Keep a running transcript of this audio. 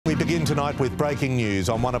begin tonight with breaking news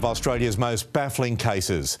on one of Australia's most baffling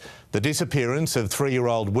cases, the disappearance of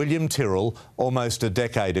 3-year-old William Tyrrell almost a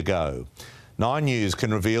decade ago. 9 News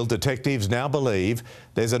can reveal detectives now believe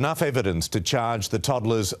there's enough evidence to charge the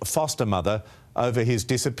toddler's foster mother over his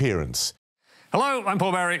disappearance. Hello, I'm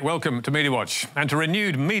Paul Barry. Welcome to Media Watch. And to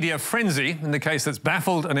renewed media frenzy in the case that's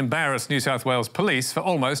baffled and embarrassed New South Wales Police for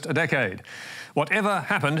almost a decade. Whatever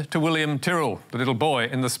happened to William Tyrrell, the little boy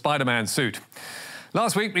in the Spider-Man suit?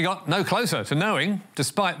 Last week we got no closer to knowing,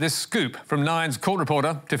 despite this scoop from Nine's court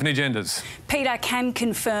reporter Tiffany Genders. Peter can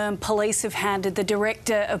confirm police have handed the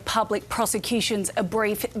Director of Public Prosecutions a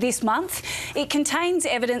brief this month. It contains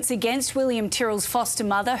evidence against William Tyrrell's foster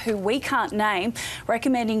mother, who we can't name,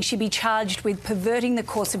 recommending she be charged with perverting the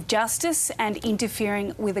course of justice and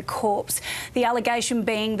interfering with a corpse. The allegation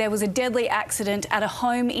being there was a deadly accident at a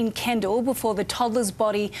home in Kendall before the toddler's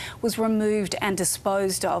body was removed and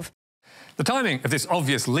disposed of. The timing of this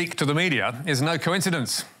obvious leak to the media is no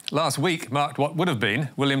coincidence. Last week marked what would have been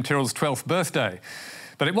William Tyrrell's 12th birthday.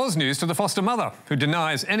 But it was news to the foster mother, who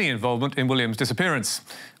denies any involvement in William's disappearance,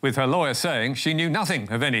 with her lawyer saying she knew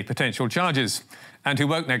nothing of any potential charges, and who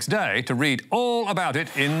woke next day to read all about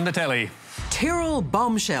it in the telly. Tyrrell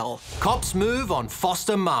bombshell. Cops move on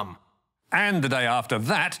foster mum. And the day after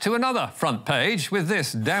that to another front page with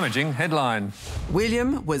this damaging headline.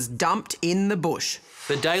 William was dumped in the bush.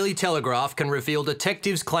 The Daily Telegraph can reveal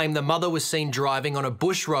detectives claim the mother was seen driving on a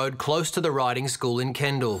bush road close to the riding school in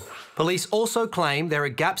Kendall. Police also claim there are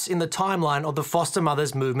gaps in the timeline of the foster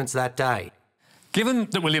mother's movements that day. Given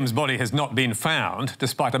that William's body has not been found,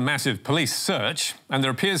 despite a massive police search, and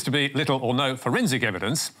there appears to be little or no forensic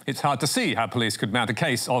evidence, it's hard to see how police could mount a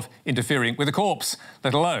case of interfering with a corpse,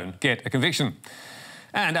 let alone get a conviction.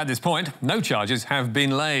 And at this point, no charges have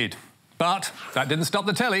been laid. But that didn't stop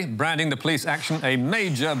the telly branding the police action a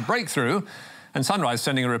major breakthrough, and Sunrise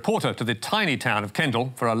sending a reporter to the tiny town of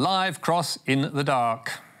Kendall for a live cross in the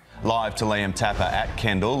dark. Live to Liam Tapper at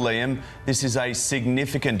Kendall. Liam, this is a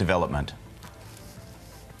significant development.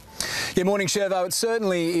 Yeah, morning, Shervo. It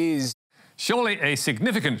certainly is. Surely a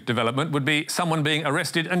significant development would be someone being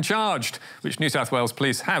arrested and charged, which New South Wales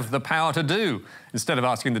Police have the power to do, instead of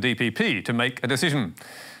asking the DPP to make a decision.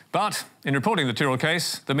 But in reporting the Tyrrell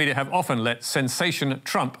case, the media have often let sensation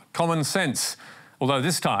trump common sense, although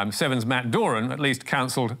this time Seven's Matt Doran at least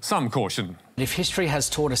counselled some caution. If history has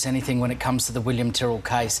taught us anything when it comes to the William Tyrrell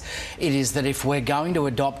case, it is that if we're going to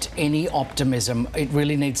adopt any optimism, it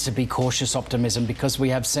really needs to be cautious optimism, because we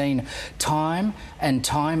have seen time and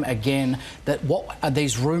time again that what are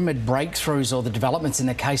these rumoured breakthroughs or the developments in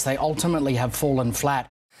the case, they ultimately have fallen flat.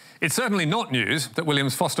 It's certainly not news that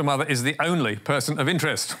William's foster mother is the only person of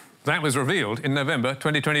interest. That was revealed in November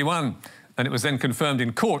 2021, and it was then confirmed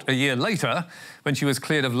in court a year later when she was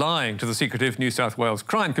cleared of lying to the secretive New South Wales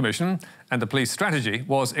Crime Commission, and the police strategy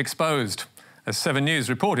was exposed. As 7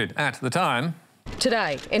 News reported at the time.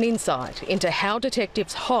 Today, an insight into how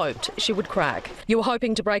detectives hoped she would crack. You were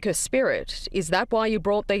hoping to break her spirit. Is that why you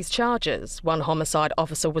brought these charges? One homicide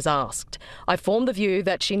officer was asked. I formed the view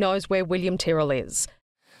that she knows where William Tyrrell is.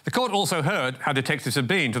 The court also heard how detectives had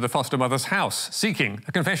been to the foster mother's house seeking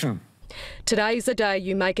a confession. Today's the day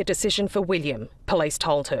you make a decision for William, police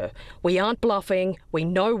told her. We aren't bluffing. We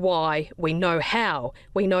know why. We know how.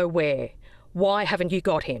 We know where. Why haven't you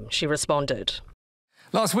got him? She responded.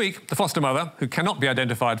 Last week, the foster mother, who cannot be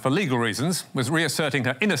identified for legal reasons, was reasserting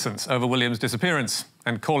her innocence over William's disappearance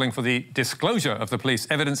and calling for the disclosure of the police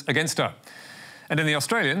evidence against her. And in The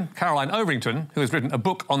Australian, Caroline Overington, who has written a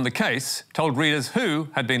book on the case, told readers who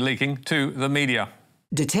had been leaking to the media.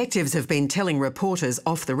 Detectives have been telling reporters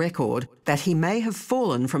off the record that he may have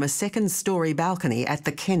fallen from a second-storey balcony at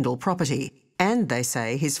the Kendall property, and they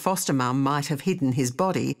say his foster mum might have hidden his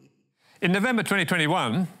body. In November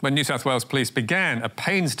 2021, when New South Wales Police began a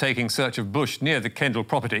painstaking search of bush near the Kendall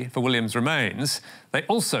property for William's remains, they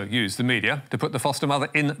also used the media to put the foster mother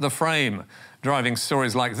in the frame, driving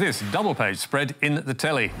stories like this double-page spread in the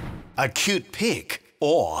telly. A cute pic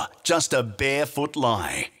or just a barefoot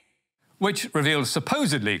lie. Which revealed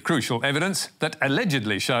supposedly crucial evidence that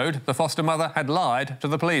allegedly showed the foster mother had lied to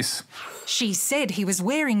the police. She said he was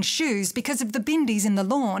wearing shoes because of the bindies in the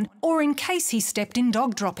lawn or in case he stepped in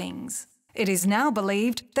dog droppings. It is now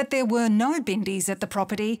believed that there were no bindies at the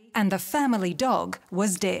property and the family dog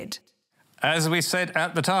was dead. As we said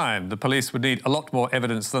at the time, the police would need a lot more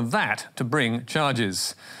evidence than that to bring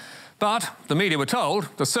charges. But the media were told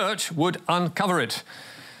the search would uncover it.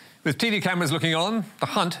 With TV cameras looking on, the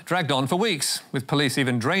hunt dragged on for weeks, with police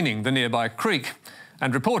even draining the nearby creek,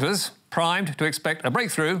 and reporters primed to expect a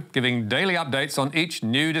breakthrough, giving daily updates on each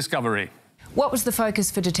new discovery. What was the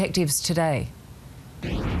focus for detectives today?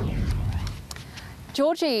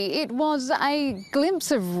 Georgie, it was a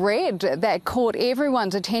glimpse of red that caught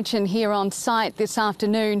everyone's attention here on site this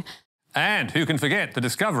afternoon. And who can forget the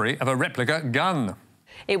discovery of a replica gun?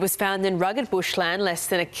 It was found in rugged bushland less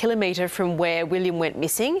than a kilometre from where William went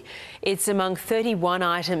missing. It's among 31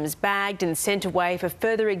 items bagged and sent away for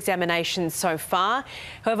further examination so far.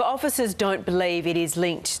 However, officers don't believe it is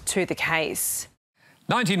linked to the case.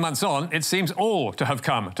 19 months on, it seems all to have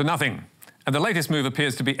come to nothing. And the latest move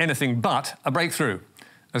appears to be anything but a breakthrough.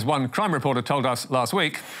 As one crime reporter told us last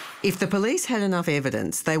week, if the police had enough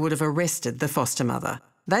evidence, they would have arrested the foster mother.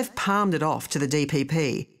 They've palmed it off to the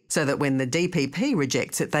DPP so that when the DPP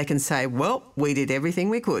rejects it, they can say, well, we did everything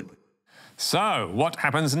we could. So, what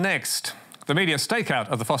happens next? The media stakeout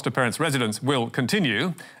of the foster parents' residence will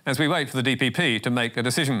continue as we wait for the DPP to make a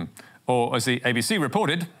decision. Or, as the ABC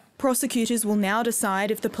reported, prosecutors will now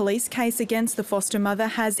decide if the police case against the foster mother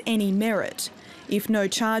has any merit. If no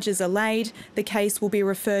charges are laid, the case will be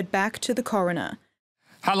referred back to the coroner.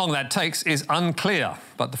 How long that takes is unclear,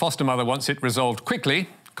 but the foster mother wants it resolved quickly,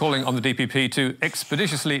 calling on the DPP to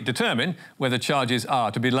expeditiously determine whether charges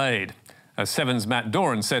are to be laid. As Seven's Matt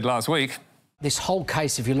Doran said last week, this whole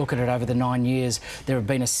case, if you look at it over the 9 years, there have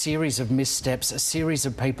been a series of missteps, a series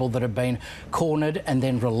of people that have been cornered and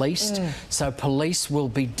then released. So police will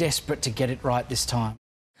be desperate to get it right this time.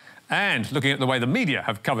 And looking at the way the media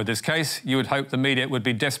have covered this case, you would hope the media would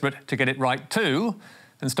be desperate to get it right too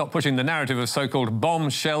and stop pushing the narrative of so-called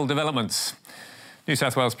bombshell developments. New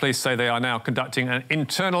South Wales Police say they are now conducting an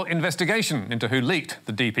internal investigation into who leaked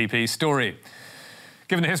the DPP story.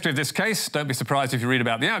 Given the history of this case, don't be surprised if you read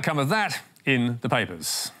about the outcome of that in the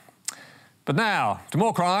papers. But now, to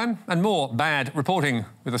more crime and more bad reporting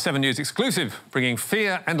with a 7 News exclusive, bringing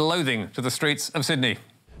fear and loathing to the streets of Sydney.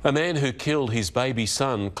 A man who killed his baby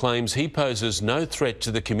son claims he poses no threat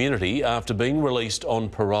to the community after being released on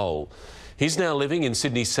parole. He's now living in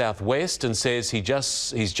Sydney's southwest and says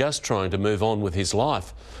he's just trying to move on with his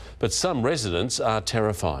life. But some residents are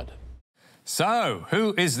terrified. So,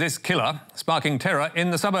 who is this killer sparking terror in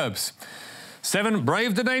the suburbs? Seven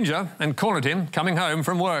braved the danger and cornered him coming home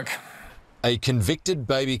from work. A convicted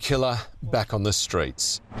baby killer back on the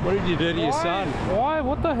streets. What did you do to your son? Why?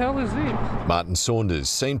 What the hell is this? Martin Saunders,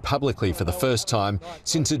 seen publicly for the first time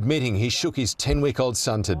since admitting he shook his 10-week-old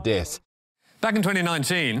son to death. Back in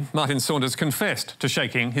 2019, Martin Saunders confessed to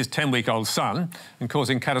shaking his 10-week-old son and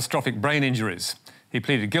causing catastrophic brain injuries. He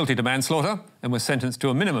pleaded guilty to manslaughter and was sentenced to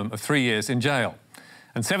a minimum of 3 years in jail.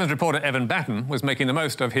 And Seven's reporter Evan Batten was making the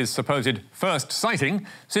most of his supposed first sighting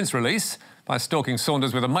since release by stalking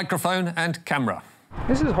Saunders with a microphone and camera.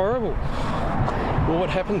 This is horrible. Well, what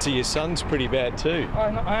happened to your son's pretty bad too.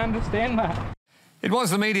 I understand that. It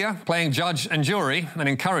was the media playing judge and jury and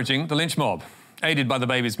encouraging the lynch mob. Aided by the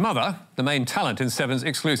baby's mother, the main talent in Seven's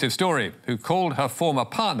exclusive story, who called her former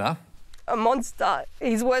partner a monster.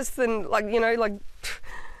 He's worse than, I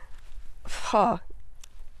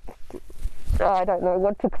don't know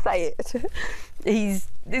what to say it.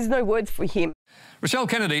 There's no words for him. Rochelle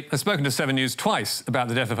Kennedy has spoken to 7 News twice about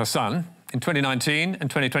the death of her son, in 2019 and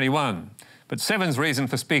 2021. But Seven's reason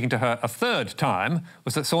for speaking to her a third time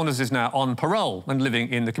was that Saunders is now on parole and living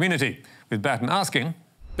in the community, with Batten asking,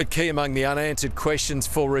 but key among the unanswered questions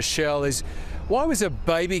for Rochelle is, why was a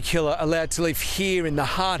baby killer allowed to live here in the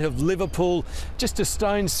heart of Liverpool, just a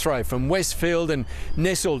stone's throw from Westfield and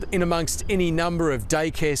nestled in amongst any number of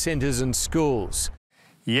daycare centres and schools?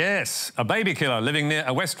 Yes, a baby killer living near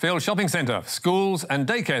a Westfield shopping centre, schools and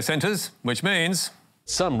daycare centres, which means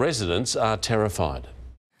some residents are terrified.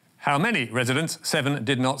 How many residents, Seven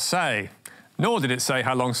did not say. Nor did it say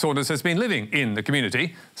how long Saunders has been living in the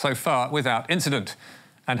community, so far without incident.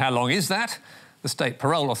 And how long is that? The State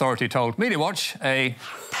Parole Authority told Media Watch a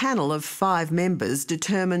panel of 5 members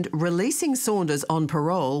determined releasing Saunders on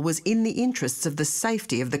parole was in the interests of the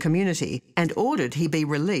safety of the community and ordered he be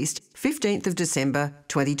released 15th of December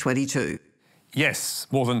 2022. Yes,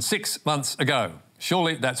 more than 6 months ago.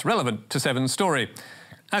 Surely that's relevant to Seven's story,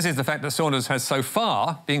 as is the fact that Saunders has so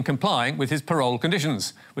far been complying with his parole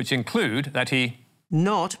conditions, which include that he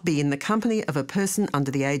not be in the company of a person under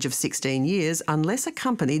the age of 16 years unless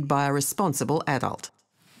accompanied by a responsible adult.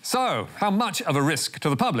 So, how much of a risk to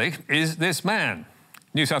the public is this man?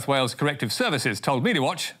 New South Wales Corrective Services told Media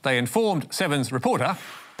Watch they informed Seven's reporter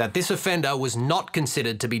that this offender was not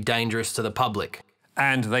considered to be dangerous to the public.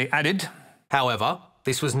 And they added, however,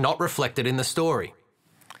 this was not reflected in the story.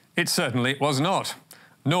 It certainly was not,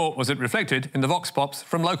 nor was it reflected in the vox pops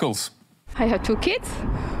from locals. I have 2 kids,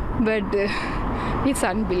 but it's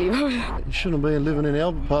unbelievable. You shouldn't be living in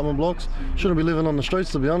our apartment blocks. Shouldn't be living on the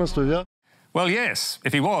streets, to be honest with you. Well, yes,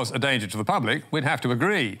 if he was a danger to the public, we'd have to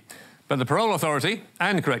agree. But the Parole Authority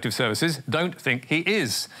and Corrective Services don't think he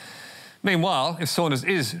is. Meanwhile, if Saunders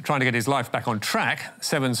is trying to get his life back on track,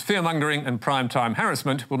 Seven's fear-mongering and prime-time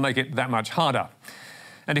harassment will make it that much harder.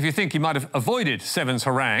 And if you think he might have avoided Seven's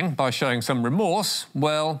harangue by showing some remorse,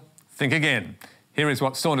 well, think again. Here is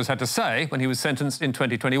what Saunders had to say when he was sentenced in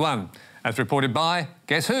 2021, as reported by,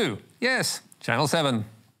 guess who? Yes, Channel 7.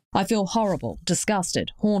 I feel horrible,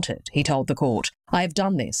 disgusted, haunted, he told the court. I have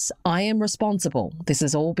done this. I am responsible. This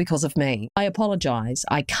is all because of me. I apologise.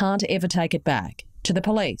 I can't ever take it back. To the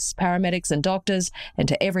police, paramedics and doctors, and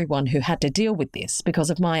to everyone who had to deal with this because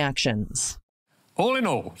of my actions. All in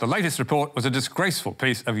all, the latest report was a disgraceful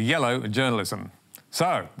piece of yellow journalism.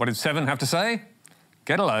 So, what did Seven have to say?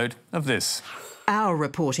 Get a load of this. Our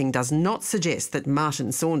reporting does not suggest that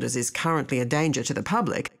Martin Saunders is currently a danger to the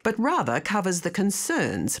public, but rather covers the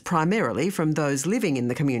concerns primarily from those living in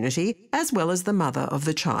the community, as well as the mother of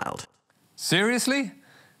the child. Seriously?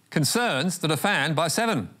 Concerns that are fanned by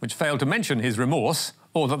Seven, which failed to mention his remorse,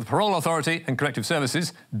 or that the Parole Authority and Corrective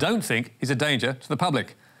Services don't think he's a danger to the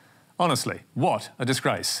public. Honestly, what a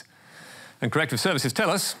disgrace. And Corrective Services tell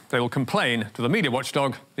us they will complain to the media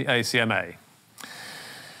watchdog, the ACMA.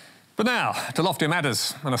 But now, to loftier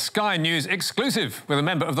matters, and a Sky News exclusive with a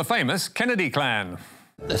member of the famous Kennedy clan.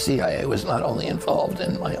 The CIA was not only involved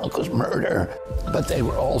in my uncle's murder, but they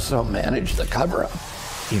were also managed the cover-up.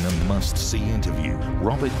 In a must-see interview,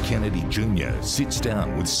 Robert Kennedy Jr. sits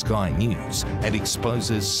down with Sky News and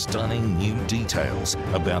exposes stunning new details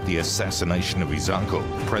about the assassination of his uncle,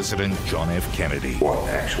 President John F. Kennedy. What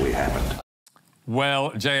actually happened?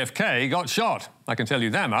 Well, JFK got shot, I can tell you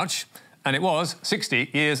that much, and it was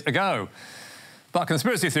 60 years ago. But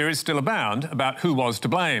conspiracy theories still abound about who was to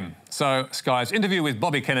blame. So Sky's interview with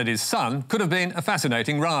Bobby Kennedy's son could have been a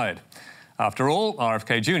fascinating ride. After all,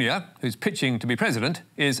 RFK Jr., who's pitching to be president,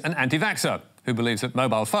 is an anti-vaxxer who believes that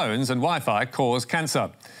mobile phones and Wi-Fi cause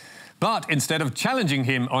cancer. But instead of challenging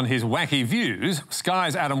him on his wacky views,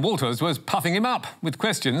 Sky's Adam Walters was puffing him up with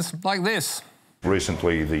questions like this.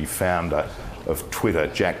 Recently, the founder of Twitter,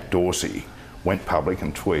 Jack Dorsey, went public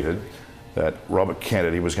and tweeted that Robert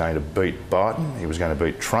Kennedy was going to beat Biden, he was going to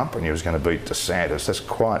beat Trump, and he was going to beat DeSantis. That's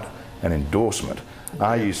quite an endorsement.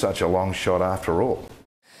 Are you such a long shot after all?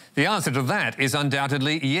 The answer to that is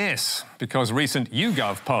undoubtedly yes, because recent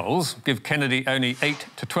YouGov polls give Kennedy only 8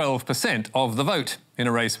 to 12% of the vote in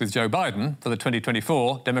a race with Joe Biden for the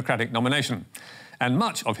 2024 Democratic nomination. And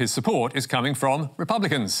much of his support is coming from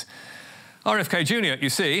Republicans. RFK Jr., you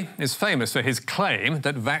see, is famous for his claim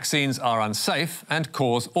that vaccines are unsafe and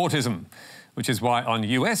cause autism, which is why on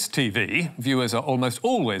US TV, viewers are almost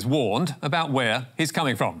always warned about where he's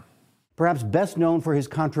coming from. Perhaps best known for his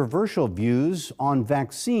controversial views on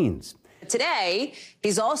vaccines. Today,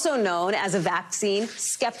 he's also known as a vaccine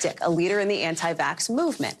skeptic, a leader in the anti-vax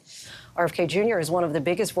movement. RFK Jr. is one of the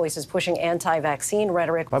biggest voices pushing anti-vaccine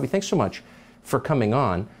rhetoric. Bobby, thanks so much for coming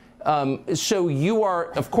on. So you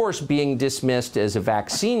are, of course, being dismissed as a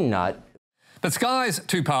vaccine nut. But Sky's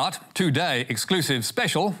two-part, two-day exclusive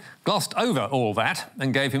special glossed over all that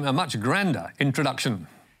and gave him a much grander introduction.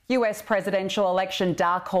 US presidential election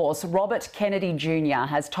dark horse Robert Kennedy Jr.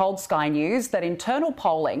 has told Sky News that internal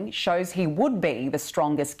polling shows he would be the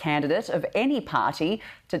strongest candidate of any party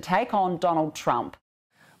to take on Donald Trump.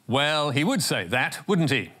 Well, he would say that,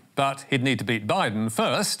 wouldn't he? But he'd need to beat Biden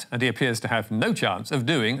first, and he appears to have no chance of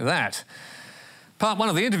doing that. Part one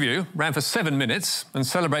of the interview ran for 7 minutes and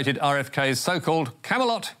celebrated RFK's so-called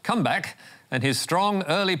Camelot comeback and his strong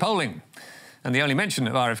early polling. And the only mention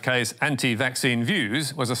of RFK's anti-vaccine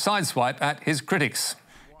views was a sideswipe at his critics.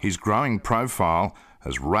 His growing profile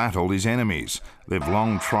has rattled his enemies. They've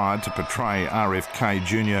long tried to portray RFK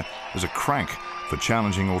Jr. as a crank for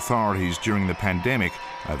challenging authorities during the pandemic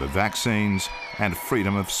over vaccines and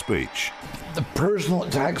freedom of speech. The personal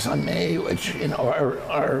attacks on me, which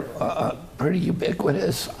are pretty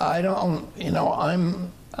ubiquitous, I'm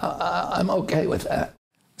okay with that.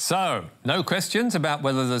 So, no questions about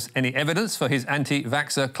whether there's any evidence for his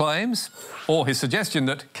anti-vaxxer claims or his suggestion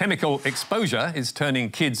that chemical exposure is turning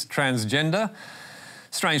kids transgender?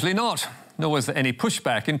 Strangely not. Nor was there any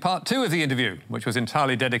pushback in part two of the interview, which was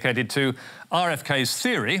entirely dedicated to RFK's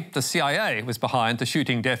theory the CIA was behind the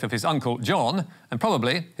shooting death of his uncle John, and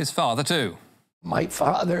probably his father too. My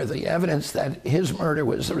father, the evidence that his murder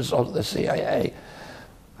was the result of the CIA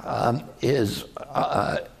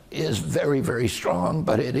is very, very strong,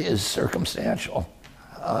 but it is circumstantial.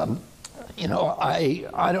 I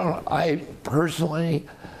personally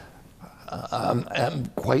am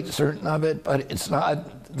quite certain of it, but it's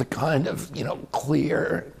not the kind of,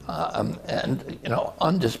 clear and,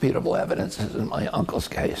 undisputable evidence as in my uncle's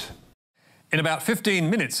case. In about 15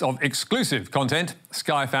 minutes of exclusive content,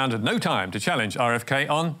 Sky found no time to challenge RFK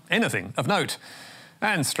on anything of note.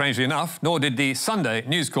 And strangely enough, nor did the Sunday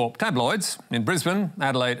News Corp tabloids in Brisbane,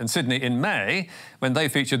 Adelaide and Sydney in May, when they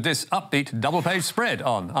featured this upbeat double-page spread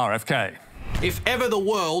on RFK. If ever the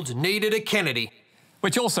world needed a Kennedy.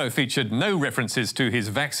 Which also featured no references to his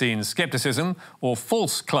vaccine scepticism or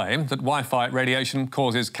false claim that Wi-Fi radiation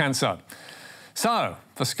causes cancer. So,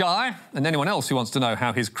 for Sky and anyone else who wants to know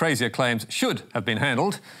how his crazier claims should have been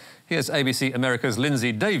handled, here's ABC America's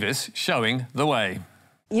Lindsay Davis showing the way.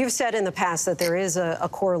 You've said in the past that there is a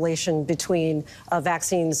correlation between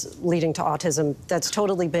vaccines leading to autism. That's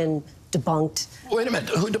totally been debunked. Wait a minute,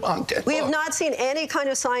 who debunked it? We have not seen any kind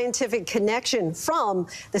of scientific connection from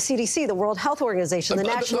the CDC, the World Health Organization, the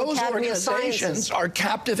National Academy of Sciences. Those organizations are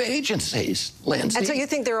captive agencies, Lindsay. And so you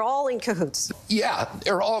think they're all in cahoots? Yeah,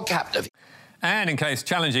 they're all captive. And in case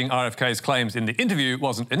challenging RFK's claims in the interview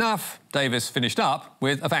wasn't enough, Davis finished up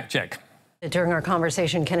with a fact check. During our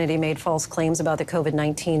conversation, Kennedy made false claims about the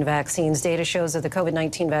COVID-19 vaccines. Data shows that the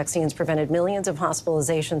COVID-19 vaccines prevented millions of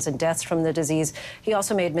hospitalizations and deaths from the disease. He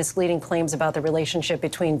also made misleading claims about the relationship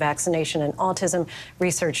between vaccination and autism.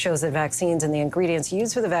 Research shows that vaccines and the ingredients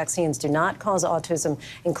used for the vaccines do not cause autism,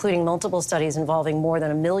 including multiple studies involving more than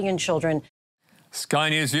 1 million children. Sky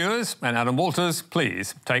News viewers and Adam Walters,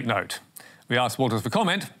 please take note. We asked Walters for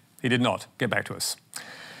comment. He did not get back to us.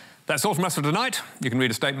 That's all from us for tonight. You can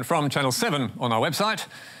read a statement from Channel 7 on our website.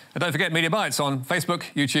 And don't forget Media Bites on Facebook,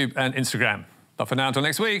 YouTube and Instagram. But for now, until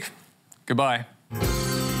next week, goodbye.